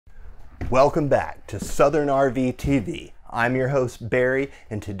Welcome back to Southern RV TV. I'm your host Barry,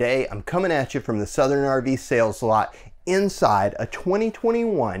 and today I'm coming at you from the Southern RV sales lot inside a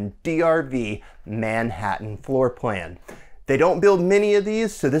 2021 DRV Manhattan floor plan. They don't build many of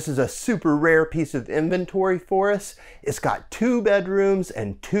these, so this is a super rare piece of inventory for us. It's got 2 bedrooms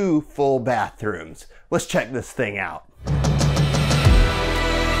and 2 full bathrooms. Let's check this thing out.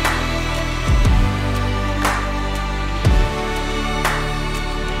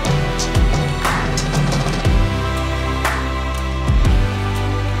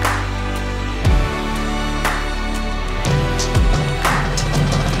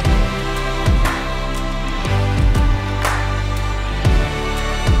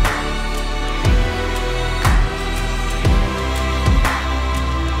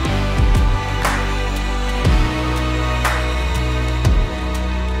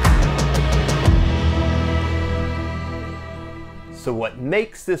 So what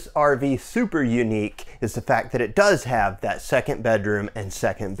makes this RV super unique is the fact that it does have that 2nd bedroom and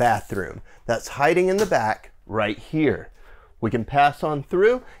 2nd bathroom. That's hiding in the back right here. We can pass on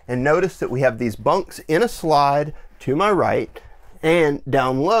through and notice that we have these bunks in a slide to my right, and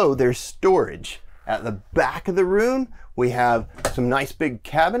down low there's storage. At the back of the room we have some nice big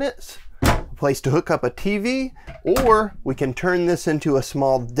cabinets, a place to hook up a TV, or we can turn this into a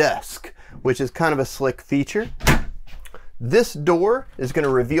small desk, which is kind of a slick feature. This door is going to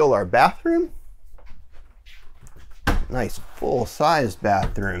reveal our bathroom. Nice full-sized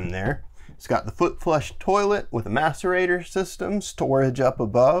bathroom there. It's got the foot flush toilet with a macerator system, storage up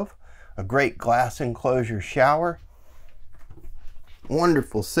above, a great glass enclosure shower,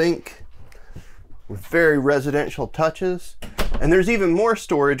 wonderful sink with very residential touches, and there's even more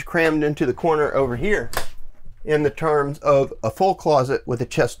storage crammed into the corner over here in the terms of a full closet with a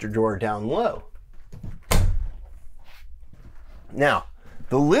chest drawer down low. Now,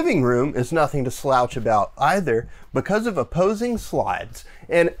 the living room is nothing to slouch about either because of opposing slides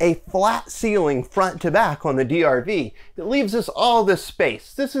and a flat ceiling front to back on the DRV. It leaves us all this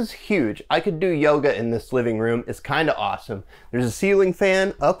space. This is huge. I could do yoga in this living room. It's kind of awesome. There's a ceiling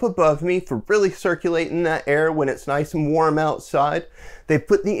fan up above me for really circulating that air when it's nice and warm outside. They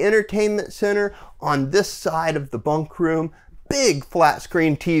put the entertainment center on this side of the bunk room. Big flat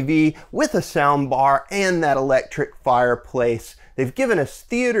screen TV with a sound bar and that electric fireplace. They've given us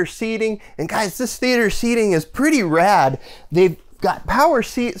theater seating, and guys, this theater seating is pretty rad. They've got power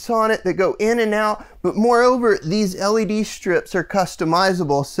seats on it that go in and out, but moreover, these LED strips are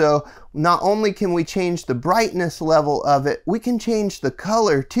customizable, so not only can we change the brightness level of it, we can change the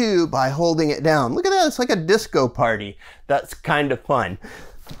color too by holding it down. Look at that, it's like a disco party. That's kind of fun.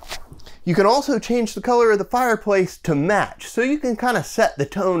 You can also change the color of the fireplace to match, so you can kind of set the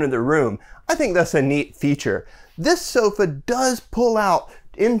tone of the room. I think that's a neat feature. This sofa does pull out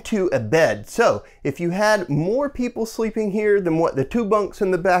into a bed, so if you had more people sleeping here than what the 2 bunks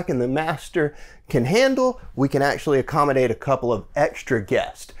in the back and the master can handle, we can actually accommodate a couple of extra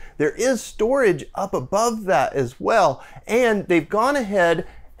guests. There is storage up above that as well, and they've gone ahead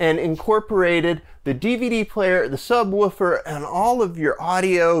and incorporated the DVD player, the subwoofer, and all of your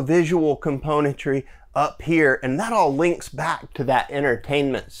audio visual componentry up here, and that all links back to that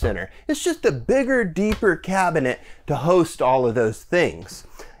entertainment center. It's just a bigger, deeper cabinet to host all of those things.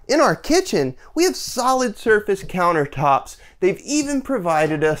 In our kitchen, we have solid surface countertops. They've even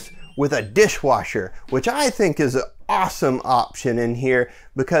provided us with a dishwasher, which I think is an awesome option in here,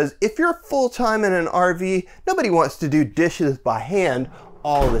 because if you're full-time in an RV, nobody wants to do dishes by hand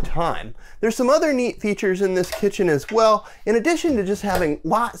all the time. There's some other neat features in this kitchen as well. In addition to just having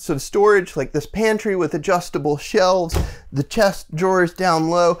lots of storage, like this pantry with adjustable shelves, the chest drawers down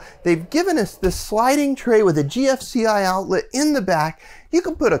low, they've given us this sliding tray with a GFCI outlet in the back. You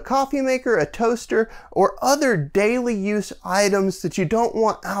can put a coffee maker, a toaster, or other daily use items that you don't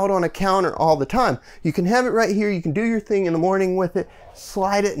want out on a counter all the time. You can have it right here. You can do your thing in the morning with it,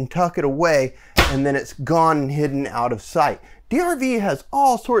 slide it and tuck it away, and then it's gone and hidden out of sight. DRV has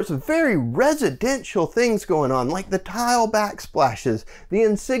all sorts of very residential things going on, like the tile backsplashes, the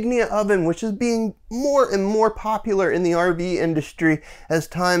Insignia oven, which is being more and more popular in the RV industry as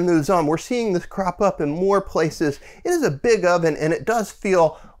time moves on. We're seeing this crop up in more places. It is a big oven, and it does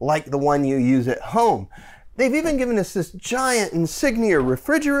feel like the one you use at home. They've even given us this giant Insignia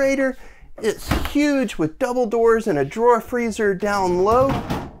refrigerator. It's huge with double doors and a drawer freezer down low.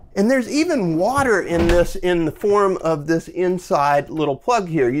 And there's even water in this in the form of this inside little plug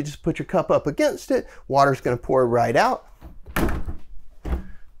here. You just put your cup up against it, water's going to pour right out.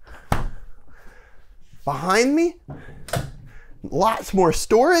 Behind me, Lots more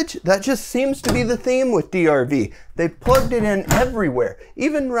storage. That just seems to be the theme with DRV. They plugged it in everywhere,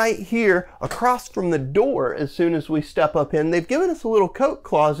 even right here across from the door. As soon as we step up in, they've given us a little coat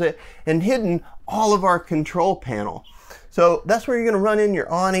closet and hidden all of our control panel. So that's where you're going to run in your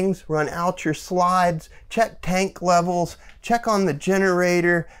awnings, run out your slides, check tank levels, check on the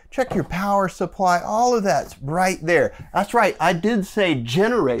generator, check your power supply. All of that's right there. That's right, I did say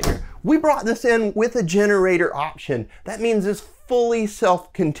generator. We brought this in with a generator option. That means it's fully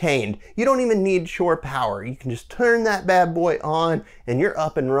self-contained. You don't even need shore power. You can just turn that bad boy on and you're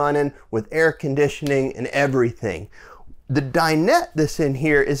up and running with air conditioning and everything. The dinette that's in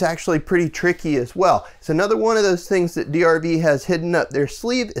here is actually pretty tricky as well. It's another one of those things that DRV has hidden up their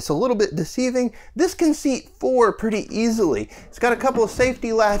sleeve. It's a little bit deceiving. This can seat 4 pretty easily. It's got a couple of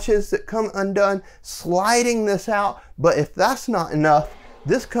safety latches that come undone, sliding this out. But if that's not enough,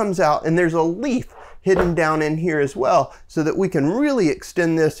 this comes out and there's a leaf hidden down in here as well, so that we can really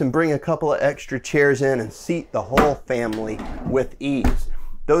extend this and bring a couple of extra chairs in and seat the whole family with ease.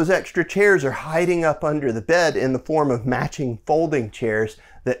 Those extra chairs are hiding up under the bed in the form of matching folding chairs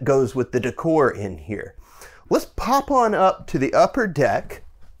that goes with the decor in here. Let's pop on up to the upper deck.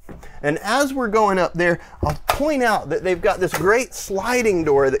 And as we're going up there, I'll point out that they've got this great sliding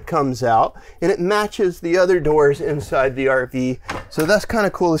door that comes out and it matches the other doors inside the RV. So that's kind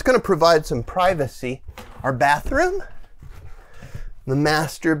of cool. It's going to provide some privacy. Our bathroom, the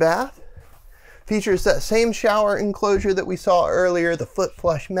master bath, features that same shower enclosure that we saw earlier, the foot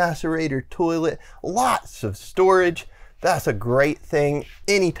flush macerator toilet, lots of storage. That's a great thing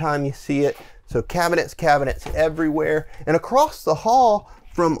anytime you see it. So cabinets everywhere. And across the hall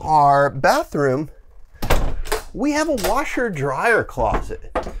from our bathroom, we have a washer dryer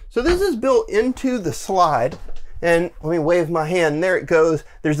closet. So this is built into the slide. And let me wave my hand, there it goes.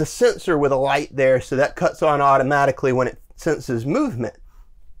 There's a sensor with a light there, so that cuts on automatically when it senses movement.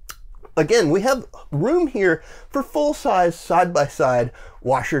 Again, we have room here for full-size side-by-side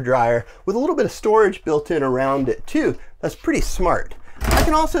washer dryer with a little bit of storage built in around it too. That's pretty smart. I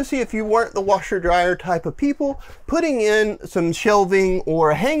can also see, if you weren't the washer dryer type of people, putting in some shelving or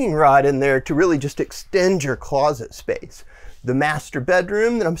a hanging rod in there to really just extend your closet space. The master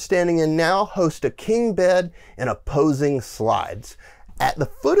bedroom that I'm standing in now hosts a king bed and opposing slides. At the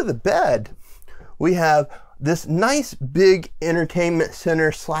foot of the bed, we have this nice big entertainment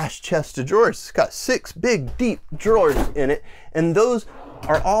center slash chest of drawers. It's got 6 big deep drawers in it, and those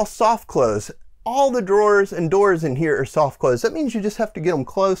are all soft close. All the drawers and doors in here are soft close. That means you just have to get them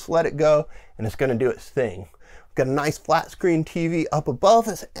close, let it go, and it's going to do its thing. We've got a nice flat screen TV up above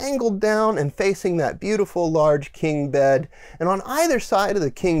us, angled down and facing that beautiful large king bed. And on either side of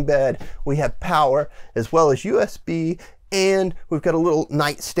the king bed, we have power as well as USB, and we've got a little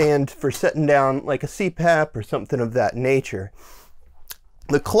nightstand for setting down like a CPAP or something of that nature.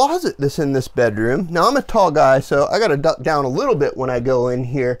 The closet that's in this bedroom, now I'm a tall guy, so I gotta duck down a little bit when I go in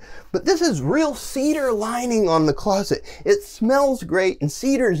here, but this is real cedar lining on the closet. It smells great, and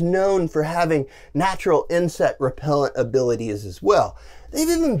cedar is known for having natural insect repellent abilities as well. They've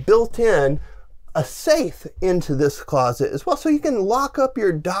even built in a safe into this closet as well, so you can lock up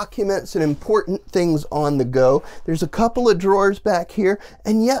your documents and important things on the go. There's a couple of drawers back here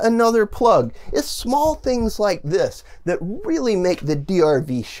and yet another plug. It's small things like this that really make the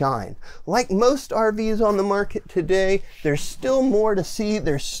DRV shine. Like most RVs on the market today, there's still more to see.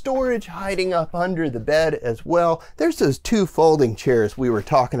 There's storage hiding up under the bed as well. There's those 2 folding chairs we were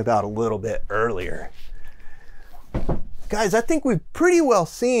talking about a little bit earlier. Guys, I think we've pretty well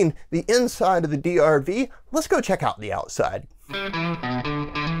seen the inside of the DRV. Let's go check out the outside.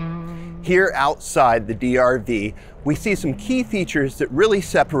 Here outside the DRV, we see some key features that really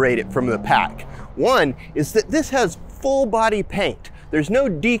separate it from the pack. One is that this has full body paint. There's no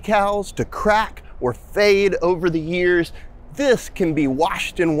decals to crack or fade over the years. This can be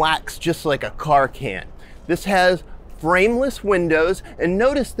washed and waxed just like a car can. This has frameless windows, and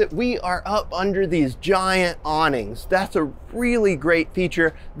notice that we are up under these giant awnings. That's a really great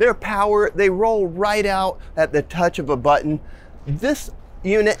feature. Their power, they roll right out at the touch of a button. This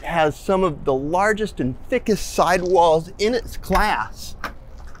unit has some of the largest and thickest sidewalls in its class.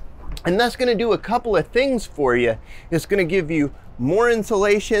 And that's going to do a couple of things for you. It's going to give you more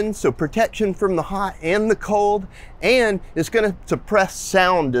insulation, so protection from the hot and the cold, and it's going to suppress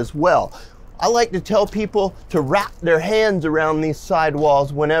sound as well. I like to tell people to wrap their hands around these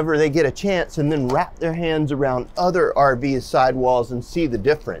sidewalls whenever they get a chance, and then wrap their hands around other RV sidewalls and see the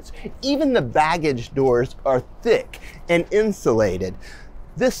difference. Even the baggage doors are thick and insulated.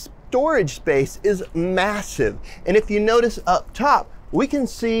 This storage space is massive, and if you notice up top, we can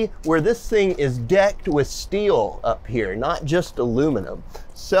see where this thing is decked with steel up here, not just aluminum.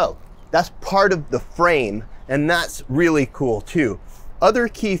 So that's part of the frame, and that's really cool too. Other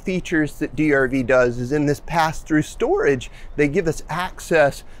key features that DRV does is in this pass-through storage, they give us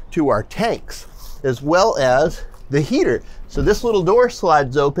access to our tanks as well as the heater. So this little door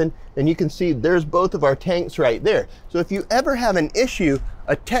slides open and you can see there's both of our tanks right there. So if you ever have an issue,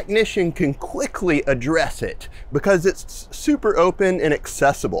 a technician can quickly address it because it's super open and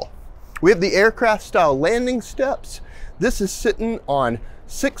accessible. We have the aircraft style landing steps. This is sitting on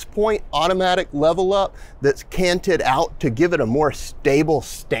 6-point automatic level up that's canted out to give it a more stable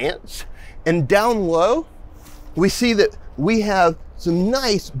stance. And down low, we see that we have some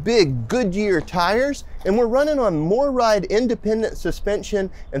nice big Goodyear tires, and we're running on more ride independent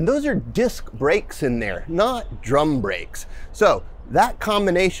suspension, and those are disc brakes in there, not drum brakes. So that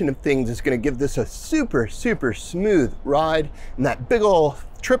combination of things is going to give this a super smooth ride, and that big old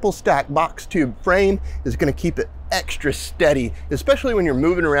triple stack box tube frame is going to keep it extra steady, especially when you're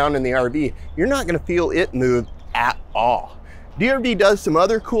moving around in the RV. You're not going to feel it move at all. DRV does some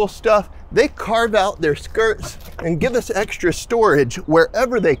other cool stuff. They carve out their skirts and give us extra storage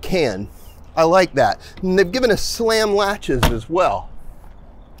wherever they can. I like that. And they've given us slam latches as well.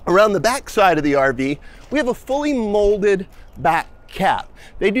 Around the back side of the RV, we have a fully molded back cap.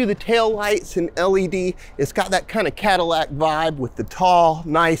 They do the tail lights in LED. It's got that kind of Cadillac vibe with the tall,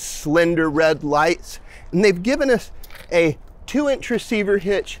 nice, slender red lights. And they've given us a 2-inch receiver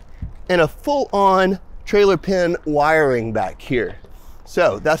hitch and a full-on trailer pin wiring back here.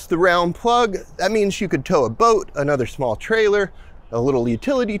 So that's the round plug. That means you could tow a boat, another small trailer, a little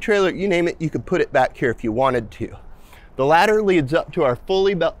utility trailer, you name it, you could put it back here if you wanted to. The ladder leads up to our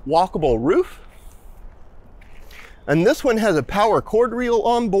fully walkable roof. And this one has a power cord reel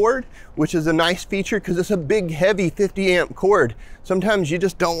on board, which is a nice feature because it's a big, heavy 50 amp cord. Sometimes you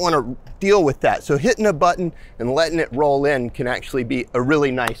just don't want to deal with that. So hitting a button and letting it roll in can actually be a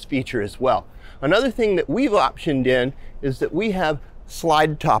really nice feature as well. Another thing that we've optioned in is that we have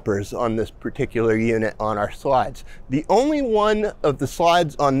slide toppers on this particular unit on our slides. The only one of the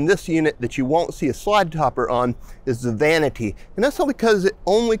slides on this unit that you won't see a slide topper on is the vanity. And that's all because it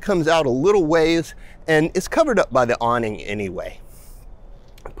only comes out a little ways and it's covered up by the awning anyway.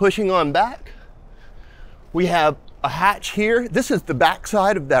 Pushing on back, we have a hatch here. This is the back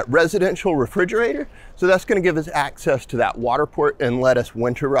side of that residential refrigerator. So that's going to give us access to that water port and let us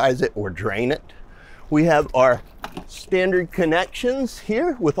winterize it or drain it. We have our standard connections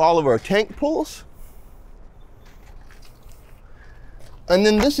here with all of our tank pulls. And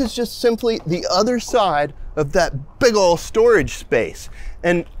then this is just simply the other side of that big old storage space.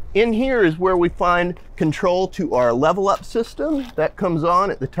 And in here is where we find control to our level up system. That comes on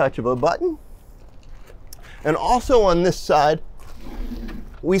at the touch of a button. And also on this side,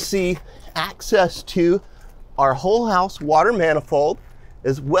 we see access to our whole house water manifold,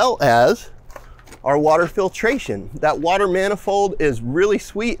 as well as our water filtration. That water manifold is really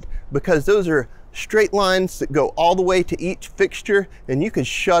sweet because those are straight lines that go all the way to each fixture, and you can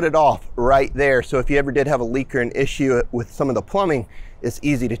shut it off right there. So if you ever did have a leak or an issue with some of the plumbing, it's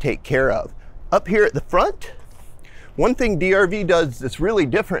easy to take care of. Up here at the front, one thing DRV does that's really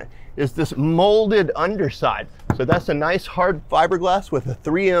different is this molded underside. So that's a nice hard fiberglass with a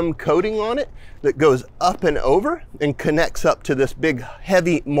 3M coating on it that goes up and over and connects up to this big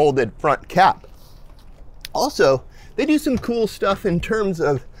heavy molded front cap. Also, they do some cool stuff in terms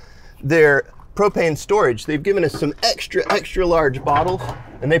of their propane storage. They've given us some extra large bottles,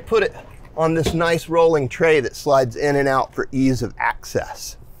 and they put it on this nice rolling tray that slides in and out for ease of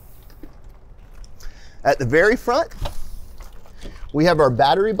access. At the very front, we have our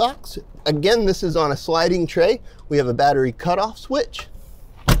battery box. Again, this is on a sliding tray. We have a battery cutoff switch.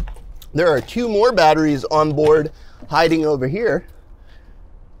 There are 2 more batteries on board hiding over here.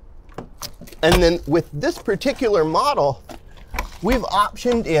 And then with this particular model, we've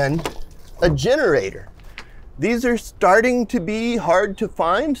optioned in a generator. These are starting to be hard to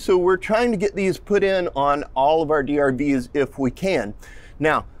find, so we're trying to get these put in on all of our DRVs if we can.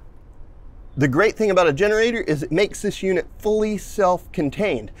 Now, the great thing about a generator is it makes this unit fully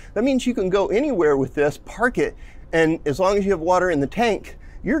self-contained. That means you can go anywhere with this, park it, and as long as you have water in the tank,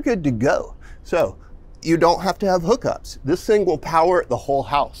 you're good to go. So you don't have to have hookups. This thing will power the whole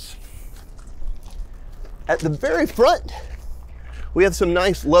house. At the very front, we have some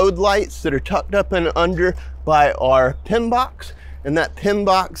nice load lights that are tucked up and under by our pin box, and that pin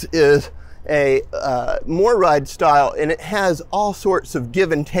box is a more ride style, and it has all sorts of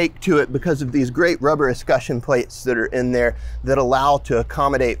give and take to it because of these great rubber escutcheon plates that are in there that allow to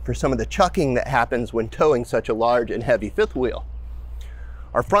accommodate for some of the chucking that happens when towing such a large and heavy fifth wheel.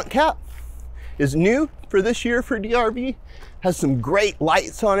 Our front cap is new for this year for DRV. Has some great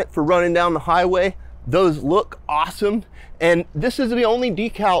lights on it for running down the highway. Those look awesome. And this is the only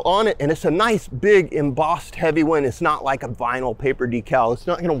decal on it, and it's a nice big embossed heavy one. It's not like a vinyl paper decal. It's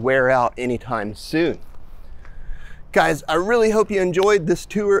not gonna wear out anytime soon. Guys, I really hope you enjoyed this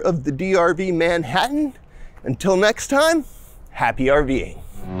tour of the DRV Manhattan. Until next time, happy RVing.